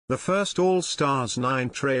The first All Stars 9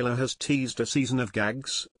 trailer has teased a season of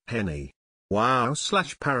gags, Henny.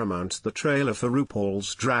 Wow/Paramount. The trailer for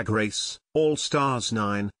RuPaul's Drag Race, All Stars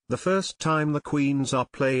 9, the first time the queens are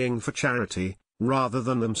playing for charity, rather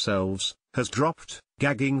than themselves, has dropped,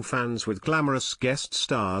 gagging fans with glamorous guest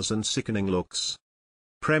stars and sickening looks.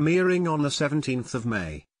 Premiering on the 17th of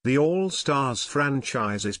May, the All Stars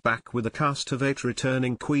franchise is back with a cast of 8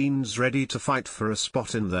 returning queens ready to fight for a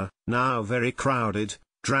spot in the, now very crowded,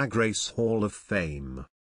 Drag Race Hall of Fame.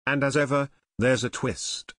 And as ever, there's a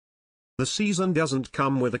twist. The season doesn't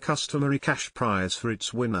come with a customary cash prize for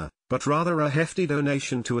its winner, but rather a hefty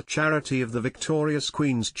donation to a charity of the victorious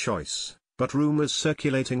queen's choice. But rumors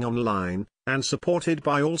circulating online, and supported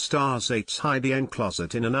by All Stars 8's Heidi N.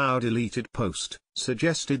 Closet in a now-deleted post,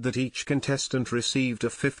 suggested that each contestant received a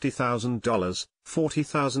 $50,000,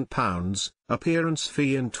 £40,000, appearance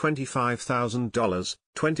fee and $25,000,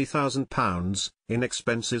 £20,000, in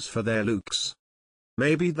expenses for their looks.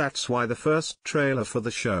 Maybe that's why the first trailer for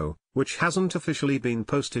the show, which hasn't officially been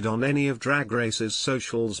posted on any of Drag Race's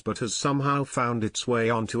socials but has somehow found its way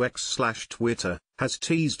onto X/Twitter, has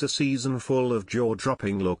teased a season full of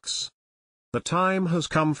jaw-dropping looks. The time has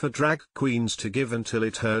come for drag queens to give until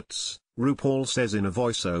it hurts, RuPaul says in a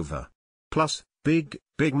voiceover. Plus, big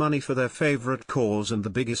money for their favorite cause and the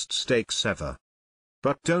biggest stakes ever.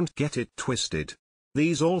 But don't get it twisted.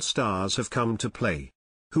 These all-stars have come to play.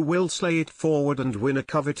 Who will slay it forward and win a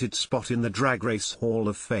coveted spot in the Drag Race Hall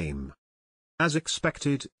of Fame. As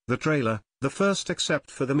expected, the trailer, the first except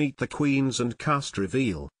for the Meet the Queens and cast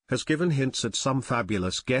reveal, has given hints at some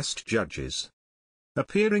fabulous guest judges.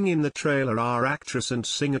 Appearing in the trailer are actress and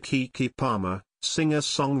singer Keke Palmer,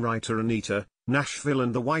 singer-songwriter Anita, Nashville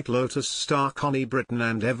and the White Lotus star Connie Britton,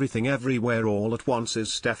 and Everything Everywhere All at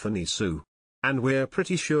Once's Stephanie Sue. And we're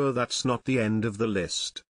pretty sure that's not the end of the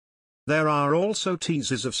list. There are also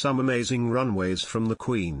teasers of some amazing runways from the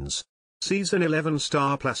queens. Season 11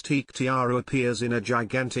 star Plastique Tiara appears in a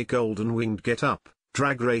gigantic golden winged get-up.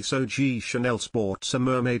 Drag Race OG Chanel sports a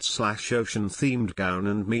mermaid/ocean-themed gown,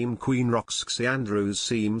 and meme queen Roxxxy Andrews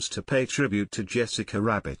seems to pay tribute to Jessica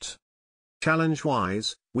Rabbit.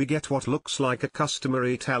 Challenge-wise, we get what looks like a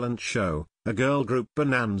customary talent show, a girl group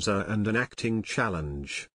bonanza and an acting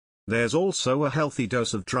challenge. There's also a healthy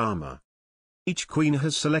dose of drama. Each queen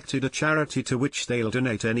has selected a charity to which they'll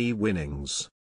donate any winnings.